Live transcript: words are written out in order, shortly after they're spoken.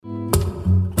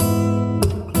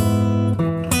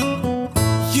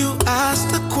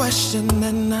question,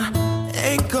 and I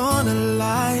ain't gonna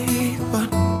lie, but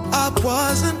I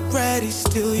wasn't ready.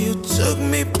 Still, you took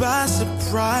me by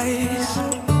surprise.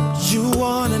 You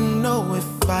wanna know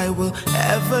if I will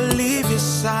ever leave your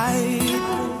side,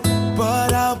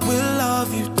 but I will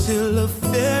love you till the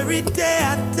very day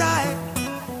I die.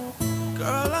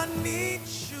 Girl, I need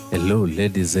you. Hello,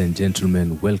 ladies and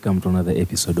gentlemen. Welcome to another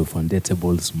episode of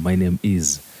Undateables. My name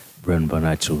is Brian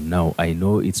Banacho. Now, I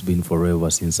know it's been forever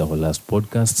since our last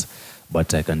podcast,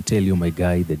 but I can tell you, my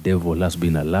guy, the devil has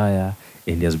been a liar,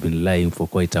 and he has been lying for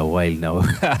quite a while now.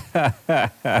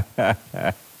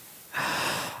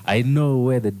 I know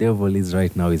where the devil is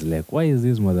right now. He's like, why is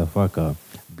this motherfucker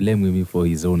blaming me for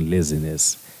his own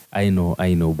laziness? I know,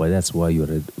 but that's why you're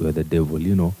the devil,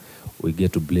 you know. We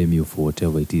get to blame you for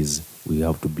whatever it is we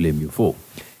have to blame you for.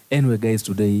 Anyway, guys,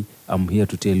 today I'm here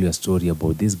to tell you a story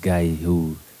about this guy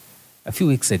who a few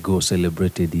weeks ago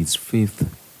celebrated his 5th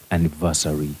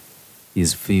anniversary,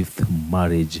 his 5th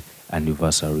marriage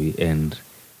anniversary, and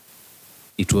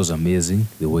it was amazing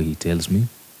the way he tells me.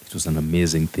 It was an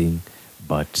amazing thing,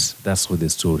 but that's not the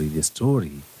story. The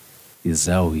story is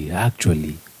how he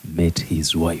actually met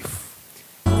his wife.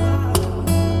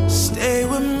 Stay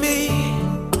with me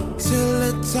till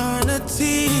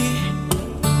eternity,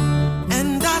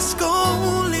 and ask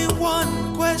only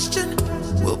one question: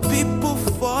 will people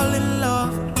fall in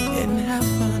love in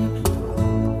heaven?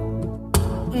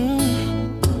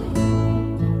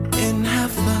 In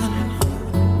heaven.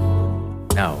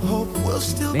 Now, Hope will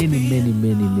still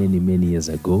many years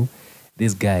ago,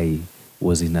 this guy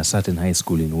was in a certain high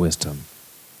school in Western.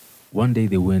 One day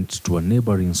they went to a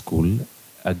neighboring school,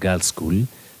 a girls' school,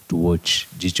 to watch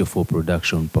Jicho4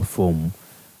 Production perform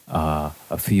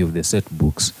a few of the set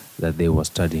books that they were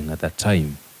studying at that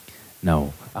time.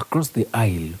 Now, across the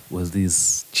aisle was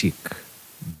this chick,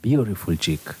 beautiful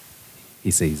chick.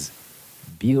 He says,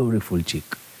 beautiful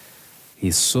chick.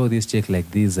 He saw this chick like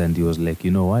this and he was like,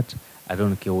 you know what? I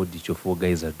don't care what Jicho4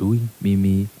 guys are doing.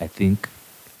 Mimi, I think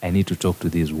I need to talk to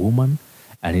this woman.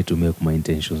 I need to make my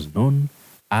intentions known.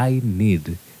 I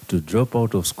need to drop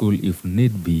out of school if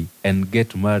need be and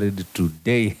get married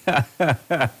today.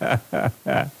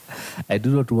 I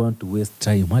do not want to waste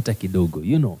time, hata kidogo,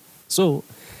 you know. So,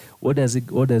 what does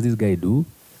this guy do?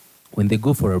 When they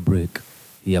go for a break,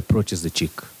 he approaches the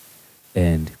chick.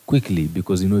 And quickly,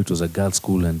 because, you know, it was a girls'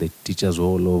 school and the teachers were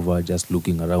all over just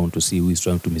looking around to see who is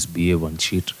trying to misbehave and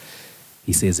shit,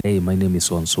 he says, hey, my name is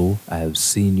so-and-so. I have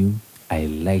seen you. I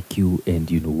like you. And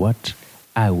you know what?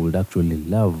 I would actually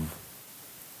love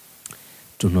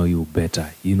to know you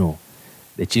better. You know,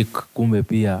 the chick, kumbe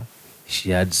pia,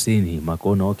 she had seen him.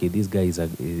 Akaona, okay, this guy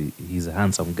he's a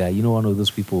handsome guy. You know, one of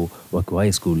those people who are high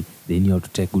school, they knew how to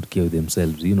take good care of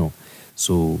themselves, you know.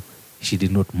 So she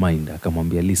did not mind.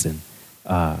 Akamwambia, listen,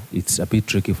 it's a bit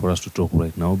tricky for us to talk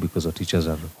right now because our teachers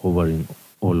are hovering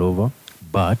all over.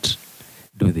 But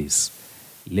do this.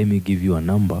 Let me give you a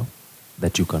number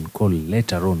that you can call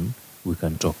later on. We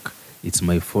can talk. It's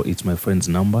my friend's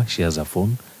number. She has a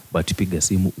phone. But piga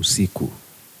simu usiku.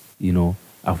 You know,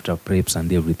 after preps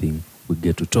and everything, we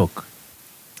get to talk.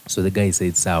 So the guy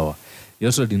said, sawa. He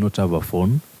also did not have a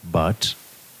phone, but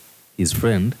his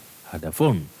friend had a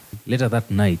phone. Later that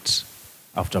night,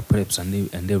 after preps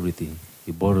and everything,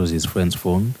 he borrows his friend's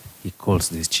phone. He calls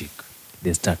this chick.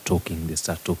 They start talking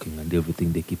and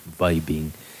everything. They keep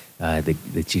vibing.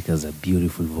 The chick has a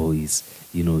beautiful voice.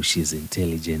 You know, she's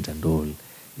intelligent and all.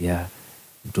 Yeah.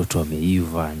 Mtoto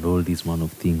ameiva and all these kind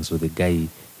of things. So the guy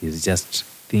is just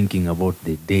thinking about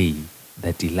the day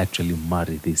that he'll actually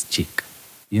marry this chick.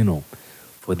 You know,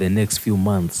 for the next few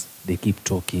months, they keep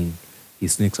talking. He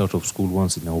sneaks out of school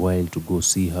once in a while to go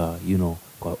see her, you know,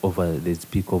 they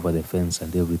speak over the fence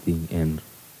and everything. And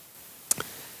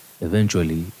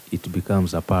eventually, it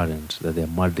becomes apparent that they're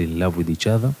madly in love with each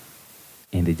other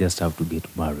and they just have to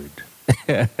get married.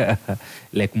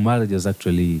 Like marriage was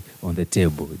actually on the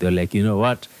table. They're like, you know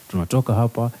what? Tunatoka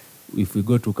hapa. If we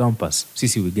go to campus,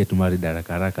 sisi we get married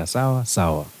haraka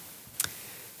sawa.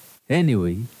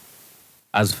 Anyway,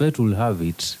 as fate will have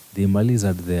it, they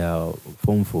malized their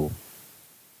Form 4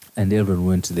 and everyone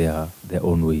went their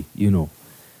own way. You know,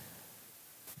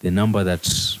 the number that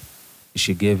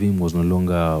she gave him was no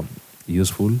longer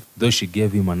useful, though she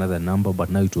gave him another number, but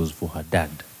now it was for her dad.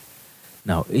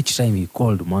 Now, each time he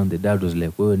called, man, the dad was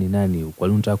like, wewe ni nani? Kwa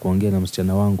nini unataka kuongea na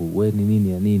msichana wangu? Wewe ni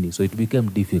nini ya nini? So it became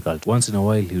difficult. Once in a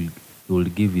while, he will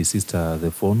give his sister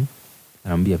the phone.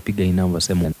 Anambia, piga hii number,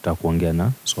 sema nataka kuongea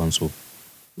na so and so.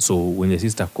 So when the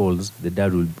sister calls, the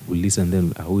dad will listen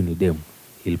then, huyu ni dem.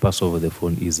 He'll pass over the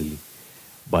phone easily.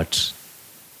 But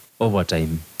over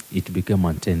time, it became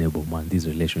untenable, man, this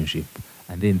relationship.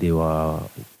 and then they were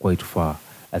quite far.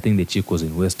 I think the chick was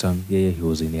in Western, yeah, he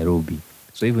was in Nairobi.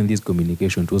 So even this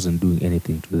communication wasn't doing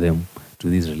anything to them, to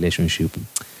this relationship.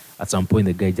 At some point,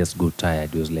 the guy just got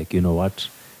tired. He was like, you know what?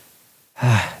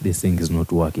 This thing is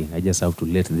not working. I just have to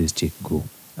let this chick go.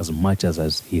 As much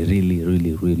as he really,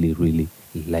 really, really, really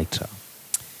liked her.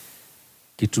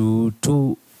 Kitu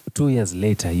two years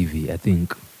later hivi, I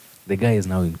think, the guy is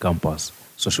now in campus.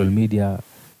 Social media,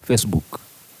 Facebook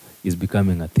is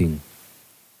becoming a thing.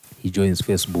 He joins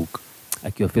Facebook.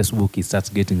 Akiwa Facebook, he starts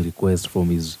getting requests from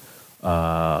his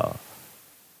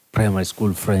primary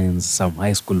school friends, some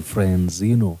high school friends,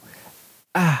 you know.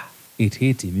 It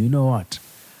hit him. You know what?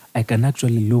 I can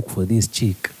actually look for this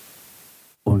chick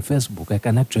on Facebook. I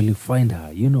can actually find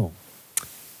her, you know.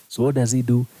 So what does he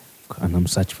do? And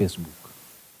search Facebook.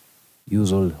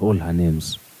 Use all her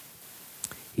names.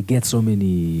 He gets so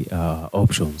many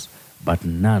options, but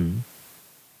none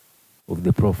of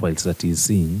the profiles that he's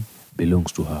seeing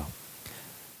belongs to her.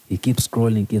 He keeps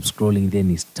scrolling, then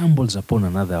he stumbles upon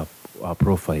another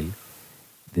profile.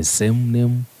 The same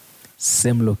name,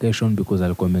 same location, because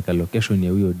alikuwa ameweka location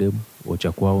ya huyo dem,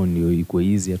 wacha kwao ndio iko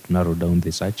easier to narrow down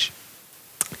the search.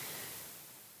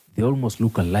 They almost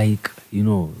look alike, you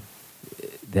know.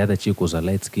 The other chick was a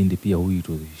light-skinned, pia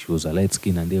she was a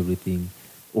light-skinned and everything.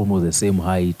 Almost the same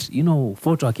height. You know,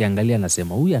 photo akiangalia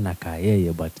anasema, huyu anakaa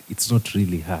yeye, but it's not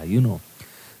really her, you know.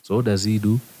 So what does he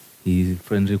do? He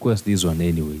friend request this one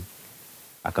anyway.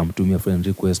 Akamtumia friend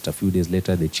request. A few days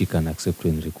later, the chick can accept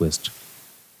friend request.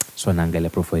 So anaangalia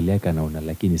profile yake anaona,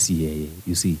 lakini si yeye.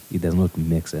 You see, it does not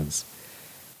make sense.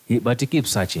 But he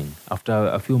keeps searching. After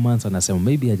a few months, anasema,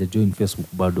 maybe haja join Facebook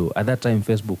bado. At that time,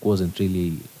 Facebook wasn't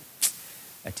really...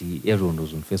 everyone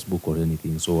was on Facebook or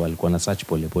anything, so alikuwa na search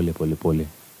pole.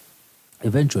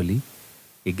 Eventually,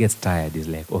 he gets tired. He's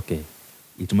like, okay,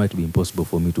 it might be impossible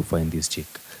for me to find this chick.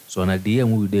 So ana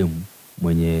DM huyu dem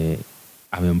mwenye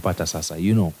amempata sasa,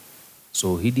 you know.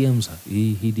 So he DMs her.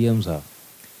 He DMs her,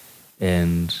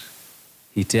 and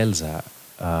he tells her,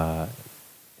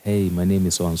 hey, my name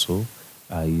is so-and-so.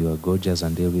 You are gorgeous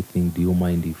and everything. Do you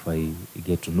mind if I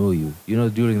get to know you? You know,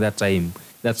 during that time,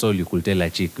 that's all you could tell a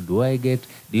chick. Do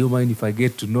you mind if I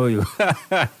get to know you?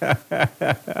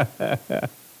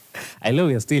 I know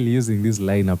we are still using this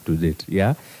line up to date,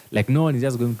 yeah? Like no one is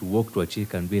just going to walk to a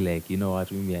chick and be like, you know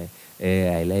what,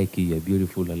 I like you, you're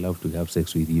beautiful, I love to have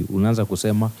sex with you. Unaanza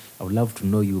kusema, I would love to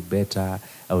know you better,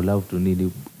 I would love to need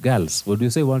you. Girls, what do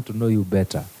you say, want to know you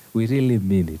better? We really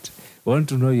mean it. Want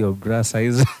to know your bra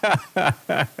size?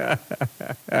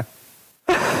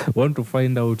 Want to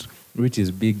find out which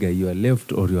is bigger, your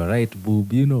left or your right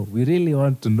boob? You know, we really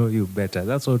want to know you better.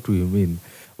 That's what we mean.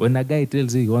 When a guy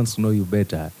tells you he wants to know you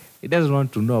better, he doesn't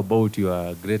want to know about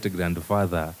your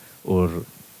great-grandfather or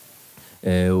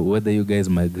whether you guys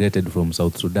migrated from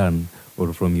South Sudan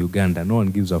or from Uganda. No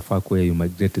one gives a fuck where you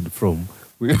migrated from.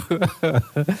 We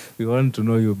want to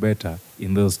know you better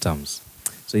in those terms.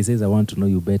 So he says, I want to know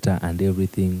you better and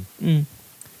everything.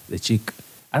 The chick,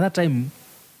 at that time,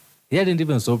 he hadn't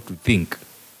even stopped to think,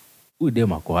 huyu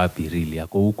dem ako happy really,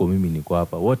 ako huko mimi niko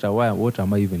hapa. What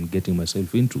am I even getting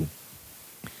myself into?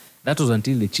 That was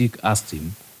until the chick asked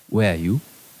him, where are you?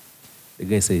 The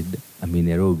guy said, I'm in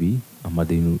Nairobi. I'm at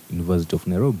the University of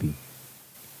Nairobi.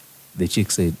 The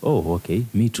chick said, oh, okay,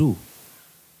 me too.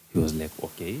 He was like,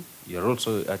 okay, you're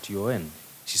also at UN?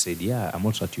 She said, yeah, I'm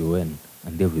also at UN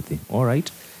and everything. All right.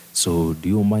 So do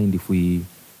you mind if we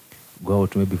go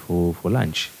out maybe for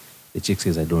lunch? The chick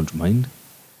says, I don't mind.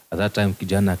 At that time,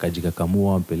 kijana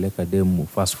akajikakamua, mpeleka demu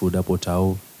fast food hapo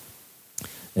tao.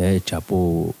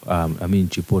 Chipo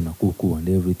na kuku and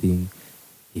everything.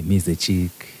 He meets the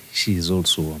chick. She's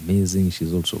also amazing.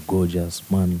 She's also gorgeous,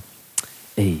 man.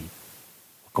 Hey,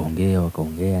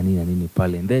 wakaongea nini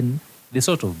pale. And then they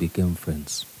sort of became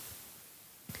friends.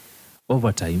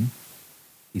 Over time,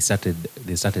 they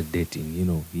started dating, you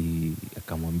know. He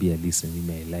akamwambia, listen,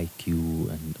 I like you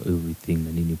and everything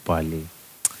na nini pale.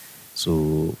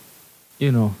 So,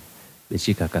 you know, the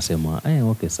chick akasema,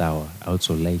 okay, sawa, I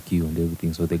also like you and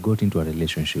everything. So they got into a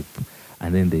relationship,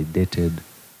 and then they dated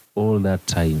all that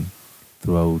time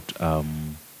throughout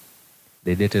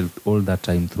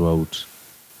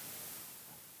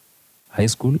high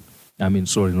school.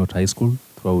 Not high school,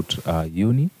 throughout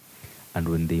uni. And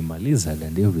when they malized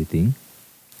and everything,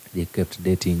 they kept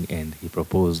dating, and he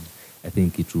proposed, I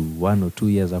think it was 1 or 2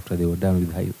 years after they were done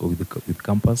with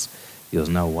campus. He was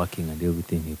now working and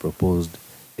everything. He proposed.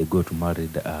 They got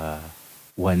married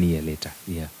 1 year later.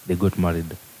 Yeah, they got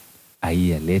married a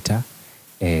year later,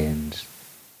 and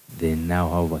they now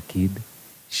have a kid.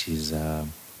 She's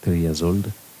 3 years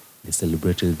old. They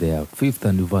celebrated their 5th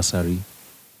anniversary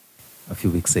a few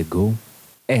weeks ago,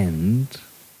 and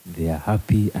they are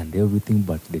happy and everything.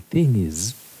 But the thing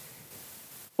is,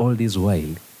 all this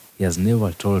while, he has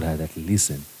never told her that,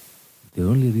 listen, the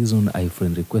only reason I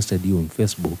friend requested you on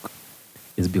Facebook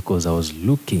is because I was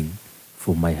looking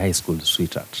for my high school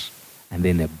sweetheart, and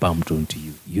then I bumped onto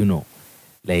you. You know,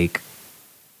 like,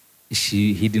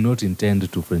 he did not intend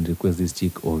to friend request this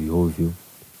chick ovyo.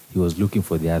 He was looking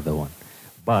for the other one.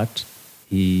 But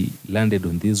he landed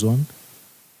on this one.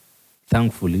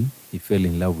 Thankfully, he fell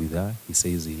in love with her. He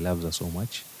says he loves her so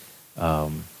much.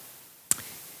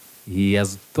 He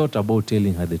has thought about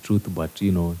telling her the truth, but,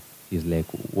 he's like,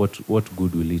 what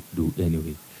good will it do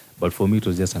anyway? But for me, it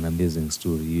was just an amazing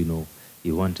story.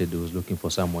 He was looking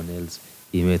for someone else.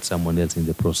 He met someone else in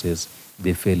the process.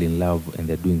 They fell in love and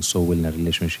they're doing so well in a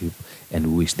relationship, and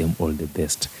we wish them all the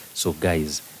best. So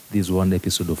guys, this is one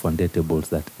episode of Undateables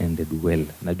that ended well.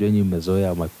 Najua nyi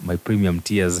mmezoea my premium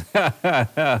tears.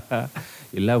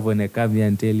 You love when I come here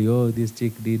and tell you, oh, this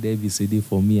chick did ABCD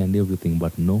for me and everything,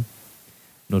 but no,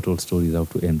 not all stories have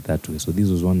to end that way. So this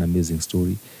was one amazing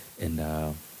story, and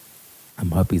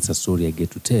I'm happy it's a story I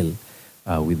get to tell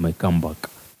with my comeback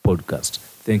podcast.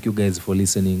 Thank you guys for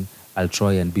listening. I'll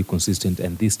try and be consistent,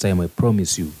 and this time I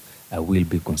promise you I will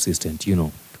be consistent.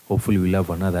 Hopefully we'll have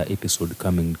another episode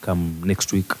come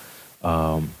next week.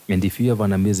 And if you have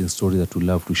an amazing story that you'd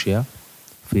love to share,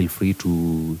 feel free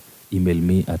to email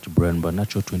me at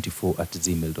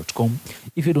brianbarnacho24@gmail.com.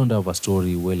 If you don't have a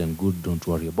story, well and good, don't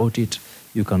worry about it.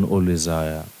 You can always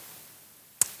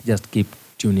just keep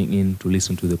tuning in to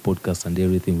listen to the podcast and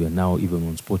everything. We are now even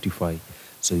on Spotify,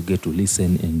 so you get to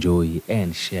listen, enjoy,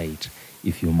 and share it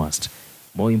if you must.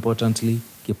 More importantly,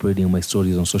 keep reading my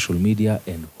stories on social media,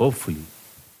 and hopefully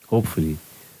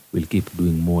we'll keep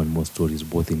doing more and more stories,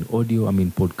 both in audio,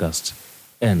 podcast,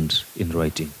 and in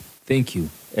writing. Thank you,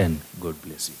 and God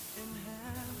bless you.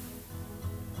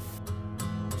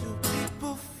 Do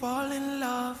people fall in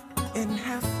love in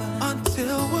heaven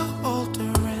until we're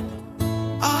older and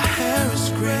our hair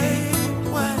is gray,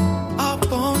 when our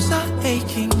bones are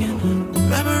aching and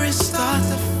memories start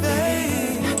to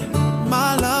fade?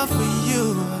 My love for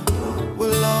you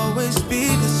will always be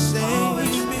the same.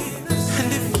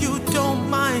 And if you don't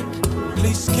mind,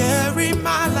 please carry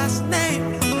my last name.